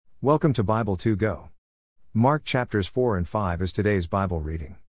Welcome to Bible 2 Go. Mark chapters 4 and 5 is today's Bible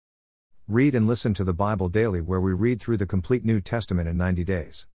reading. Read and listen to the Bible daily, where we read through the complete New Testament in 90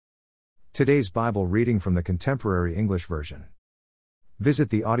 days. Today's Bible reading from the Contemporary English Version. Visit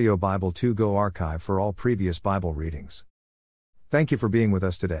the Audio Bible 2 Go archive for all previous Bible readings. Thank you for being with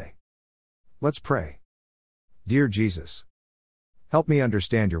us today. Let's pray. Dear Jesus, help me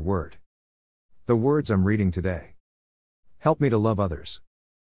understand your word. The words I'm reading today. Help me to love others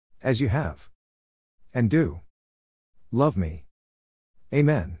as you have and do love me.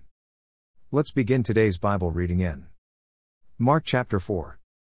 Amen. Let's begin today's Bible reading in Mark chapter 4.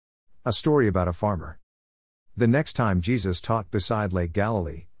 A story about a farmer. The next time Jesus taught beside Lake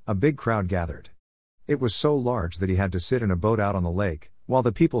Galilee, a big crowd gathered. It was so large that he had to sit in a boat out on the lake, while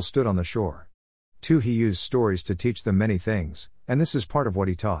the people stood on the shore. 2. He used stories to teach them many things, and this is part of what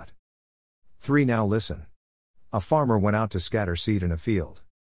he taught. 3. Now listen. A farmer went out to scatter seed in a field.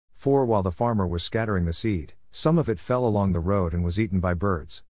 4. While the farmer was scattering the seed, some of it fell along the road and was eaten by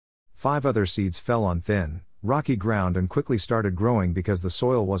birds. 5. Other seeds fell on thin, rocky ground and quickly started growing because the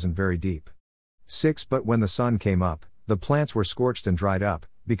soil wasn't very deep. 6. But when the sun came up, the plants were scorched and dried up,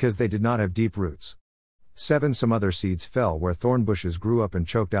 because they did not have deep roots. 7. Some other seeds fell where thorn bushes grew up and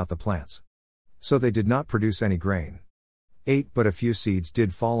choked out the plants. So they did not produce any grain. 8. But a few seeds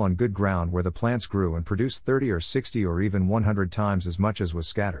did fall on good ground where the plants grew and produced 30 or 60 or even 100 times as much as was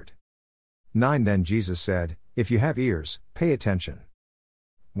scattered. 9. Then Jesus said, "If you have ears, pay attention."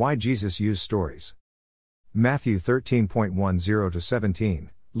 Why Jesus used stories. Matthew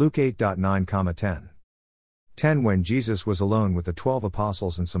 13.10-17, Luke 8.9-10. 10. When Jesus was alone with the 12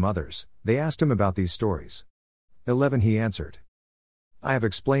 apostles and some others, they asked him about these stories. 11. He answered, "I have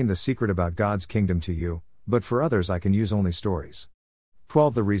explained the secret about God's kingdom to you, but for others I can use only stories."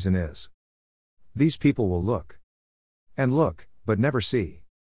 12. The reason is, these people will look and look, but never see.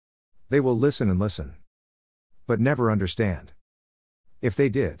 They will listen and listen, but never understand. If they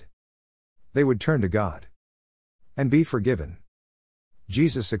did, they would turn to God and be forgiven.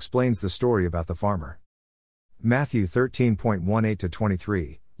 Jesus explains the story about the farmer. Matthew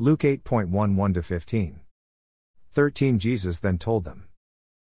 13.18-23, Luke 8.11-15. 13. Jesus then told them,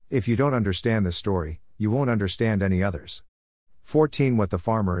 "If you don't understand this story, you won't understand any others." 14. What the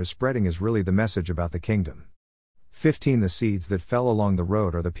farmer is spreading is really the message about the kingdom. 15. The seeds that fell along the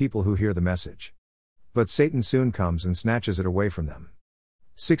road are the people who hear the message. But Satan soon comes and snatches it away from them.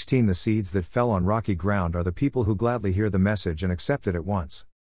 16. The seeds that fell on rocky ground are the people who gladly hear the message and accept it at once.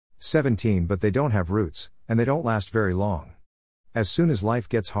 17. But they don't have roots, and they don't last very long. As soon as life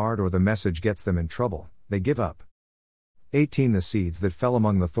gets hard or the message gets them in trouble, they give up. 18. The seeds that fell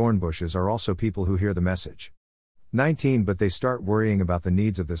among the thorn bushes are also people who hear the message. 19. But they start worrying about the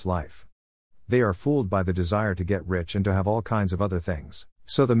needs of this life. They are fooled by the desire to get rich and to have all kinds of other things,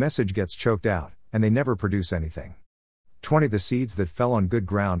 so the message gets choked out, and they never produce anything. 20. The seeds that fell on good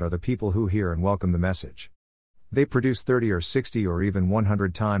ground are the people who hear and welcome the message. They produce 30 or 60 or even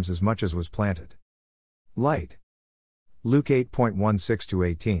 100 times as much as was planted. Light. Luke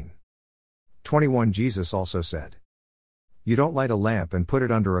 8.16-18. 21. Jesus also said, "You don't light a lamp and put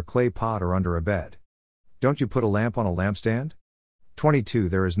it under a clay pot or under a bed. Don't you put a lamp on a lampstand?" 22.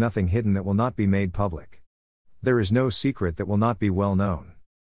 There is nothing hidden that will not be made public. There is no secret that will not be well known.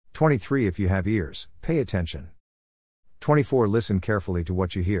 23. If you have ears, pay attention. 24. Listen carefully to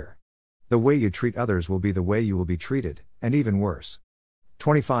what you hear. The way you treat others will be the way you will be treated, and even worse.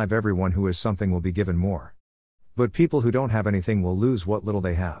 25. Everyone who has something will be given more. But people who don't have anything will lose what little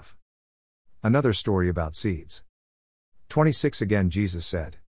they have. Another story about seeds. 26. Again Jesus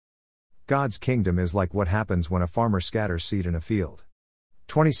said, "God's kingdom is like what happens when a farmer scatters seed in a field."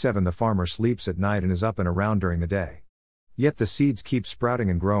 27. The farmer sleeps at night and is up and around during the day. Yet the seeds keep sprouting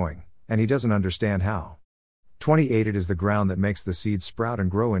and growing, and he doesn't understand how. 28. It is the ground that makes the seeds sprout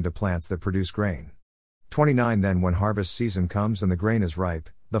and grow into plants that produce grain. 29. Then when harvest season comes and the grain is ripe,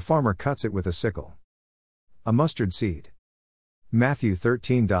 the farmer cuts it with a sickle. A mustard seed. Matthew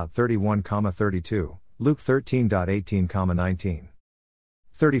 13.31-32, Luke 13.18-19.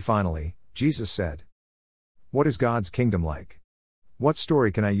 30. Finally, Jesus said, "What is God's kingdom like? What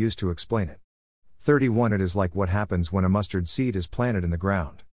story can I use to explain it?" 31. It is like what happens when a mustard seed is planted in the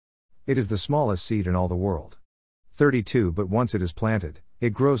ground. It is the smallest seed in all the world. 32. But once it is planted,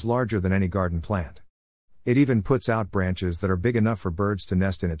 it grows larger than any garden plant. It even puts out branches that are big enough for birds to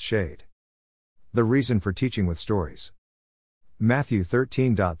nest in its shade. The reason for teaching with stories. Matthew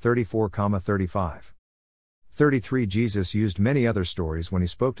 13.34-35. 33. Jesus used many other stories when he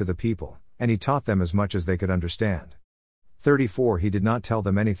spoke to the people, and he taught them as much as they could understand. 34. He did not tell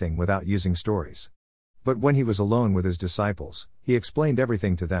them anything without using stories. But when he was alone with his disciples, he explained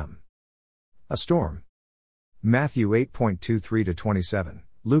everything to them. A storm. Matthew 8.23-27,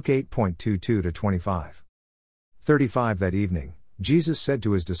 Luke 8.22-25. 35 That evening, Jesus said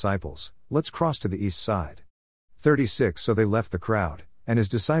to his disciples, "Let's cross to the east side." 36 So they left the crowd, and his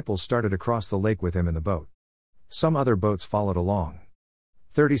disciples started across the lake with him in the boat. Some other boats followed along.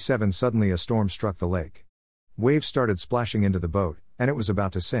 37 Suddenly a storm struck the lake. Waves started splashing into the boat, and it was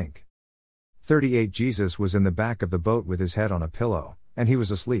about to sink. 38 Jesus was in the back of the boat with his head on a pillow, and he was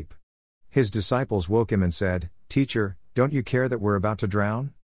asleep. His disciples woke him and said, "Teacher, don't you care that we're about to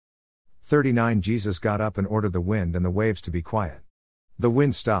drown?" 39 Jesus got up and ordered the wind and the waves to be quiet. The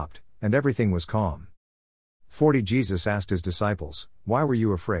wind stopped, and everything was calm. 40 Jesus asked his disciples, "Why were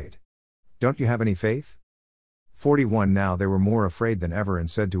you afraid? Don't you have any faith?" 41 Now they were more afraid than ever and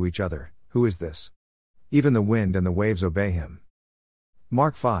said to each other, "Who is this? Even the wind and the waves obey him."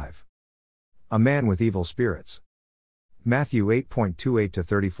 Mark 5. A man with evil spirits. Matthew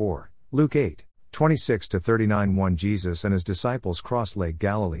 8.28-34, Luke 8.26-39 1 Jesus and his disciples crossed Lake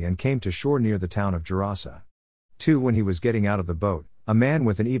Galilee and came to shore near the town of Gerasa. 2 When he was getting out of the boat, a man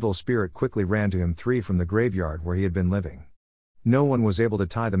with an evil spirit quickly ran to him. 3 From the graveyard where he had been living. No one was able to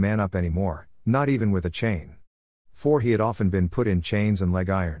tie the man up anymore, not even with a chain. 4 He had often been put in chains and leg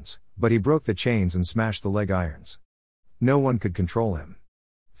irons, but he broke the chains and smashed the leg irons. No one could control him.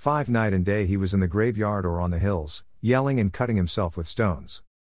 5 Night and day he was in the graveyard or on the hills, yelling and cutting himself with stones.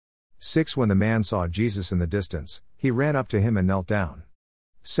 6 When the man saw Jesus in the distance, he ran up to him and knelt down.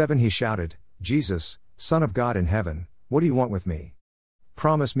 7 He shouted, "Jesus, Son of God in heaven, what do you want with me?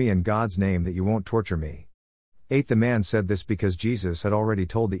 Promise me in God's name that you won't torture me." 8 The man said this because Jesus had already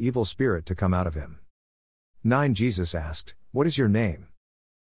told the evil spirit to come out of him. 9 Jesus asked, "What is your name?"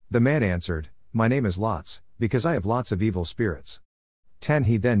 The man answered, "My name is Lots, because I have lots of evil spirits." 10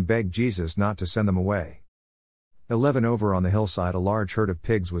 He then begged Jesus not to send them away. 11 Over on the hillside a large herd of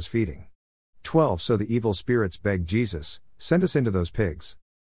pigs was feeding. 12 So the evil spirits begged Jesus, "Send us into those pigs.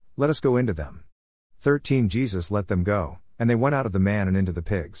 Let us go into them." 13 Jesus let them go, and they went out of the man and into the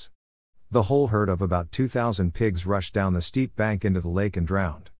pigs. The whole herd of about 2,000 pigs rushed down the steep bank into the lake and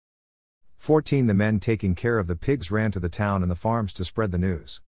drowned. 14 The men taking care of the pigs ran to the town and the farms to spread the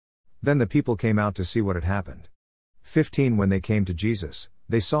news. Then the people came out to see what had happened. 15 When they came to Jesus,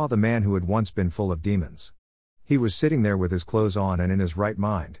 they saw the man who had once been full of demons. He was sitting there with his clothes on and in his right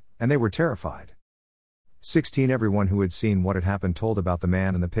mind, and they were terrified. 16 Everyone who had seen what had happened told about the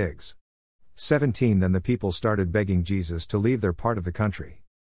man and the pigs. 17 Then the people started begging Jesus to leave their part of the country.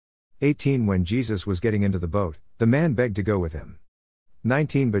 18 When Jesus was getting into the boat, the man begged to go with him.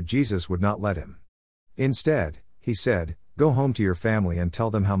 19 But Jesus would not let him. Instead, he said, "Go home to your family and tell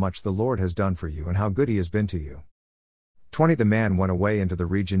them how much the Lord has done for you and how good he has been to you." 20 The man went away into the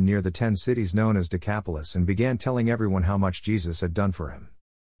region near the 10 cities known as Decapolis and began telling everyone how much Jesus had done for him.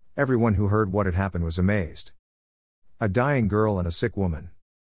 Everyone who heard what had happened was amazed. A dying girl and a sick woman.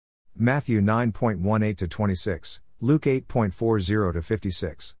 Matthew 9.18-26, Luke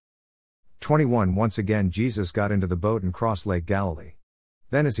 8.40-56. 21 Once again Jesus got into the boat and crossed Lake Galilee.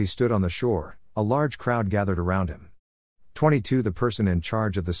 Then as he stood on the shore, a large crowd gathered around him. 22 The person in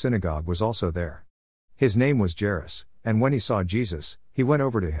charge of the synagogue was also there. His name was Jairus, and when he saw Jesus, he went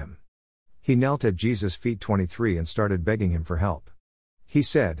over to him. He knelt at Jesus' feet 23 and started begging him for help. He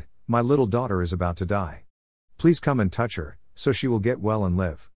said, "My little daughter is about to die. Please come and touch her, so she will get well and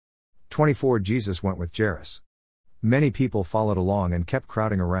live." 24 Jesus went with Jairus. Many people followed along and kept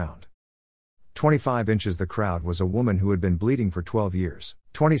crowding around. 25 Inches The crowd was a woman who had been bleeding for 12 years.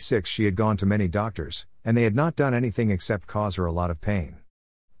 26 She had gone to many doctors, and they had not done anything except cause her a lot of pain.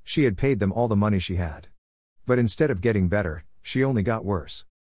 She had paid them all the money she had. But instead of getting better, she only got worse.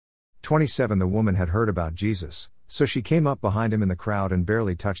 27 The woman had heard about Jesus, so she came up behind him in the crowd and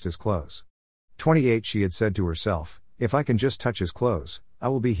barely touched his clothes. 28 She had said to herself, "If I can just touch his clothes, I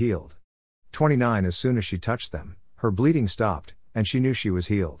will be healed." 29 As soon as she touched them, her bleeding stopped, and she knew she was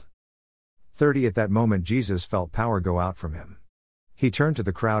healed. 30 At that moment Jesus felt power go out from him. He turned to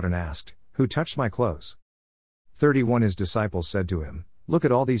the crowd and asked, "Who touched my clothes?" 31 His disciples said to him, "Look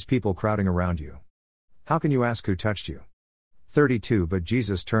at all these people crowding around you. How can you ask who touched you?" 32 But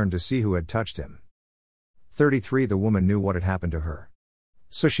Jesus turned to see who had touched him. 33 The woman knew what had happened to her.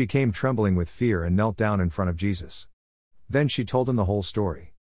 So she came trembling with fear and knelt down in front of Jesus. Then she told him the whole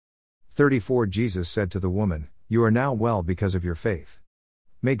story. 34 Jesus said to the woman, "You are now well because of your faith.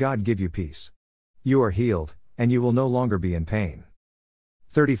 May God give you peace. You are healed, and you will no longer be in pain."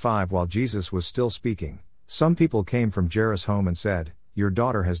 35 While Jesus was still speaking, some people came from Jairus' home and said, "Your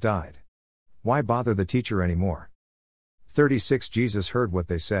daughter has died. Why bother the teacher anymore?" 36 Jesus heard what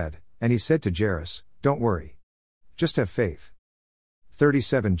they said, and he said to Jairus, Don't worry. Just have faith.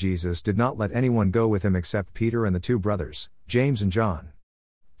 37 Jesus did not let anyone go with him except Peter and the two brothers, James and John.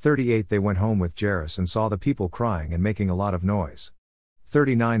 38 They went home with Jairus and saw the people crying and making a lot of noise.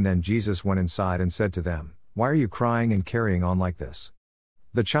 39 Then Jesus went inside and said to them, Why are you crying and carrying on like this?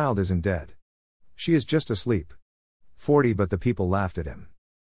 The child isn't dead. She is just asleep. 40 But the people laughed at him.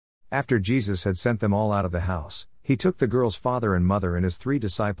 After Jesus had sent them all out of the house, he took the girl's father and mother and his 3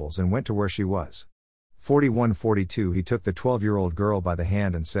 disciples and went to where she was. 41-42 He took the 12-year-old girl by the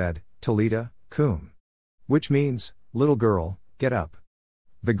hand and said, Talita, cum. Which means, little girl, get up.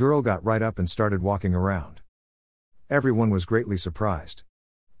 The girl got right up and started walking around. Everyone was greatly surprised.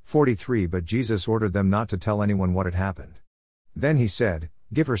 43 But Jesus ordered them not to tell anyone what had happened. Then he said,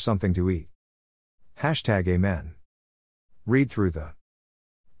 Give her something to eat. #Amen. Read through the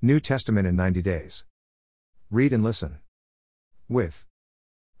New Testament in 90 days. Read and listen. With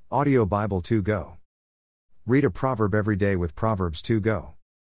Audio Bible 2 Go. Read a proverb every day with Proverbs 2 Go.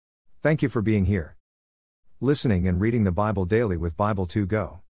 Thank you for being here. Listening and reading the Bible daily with Bible 2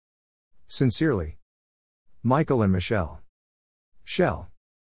 Go. Sincerely, Michael and Michelle. Shell.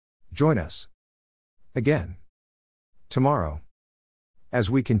 Join us again tomorrow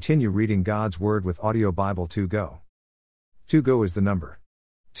as we continue reading God's Word with Audio Bible 2 Go. 2 Go is the number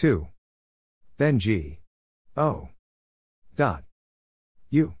 2. Then G. O. Dot.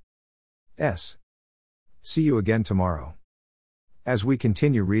 U. S. See you again tomorrow as we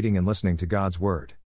continue reading and listening to God's Word.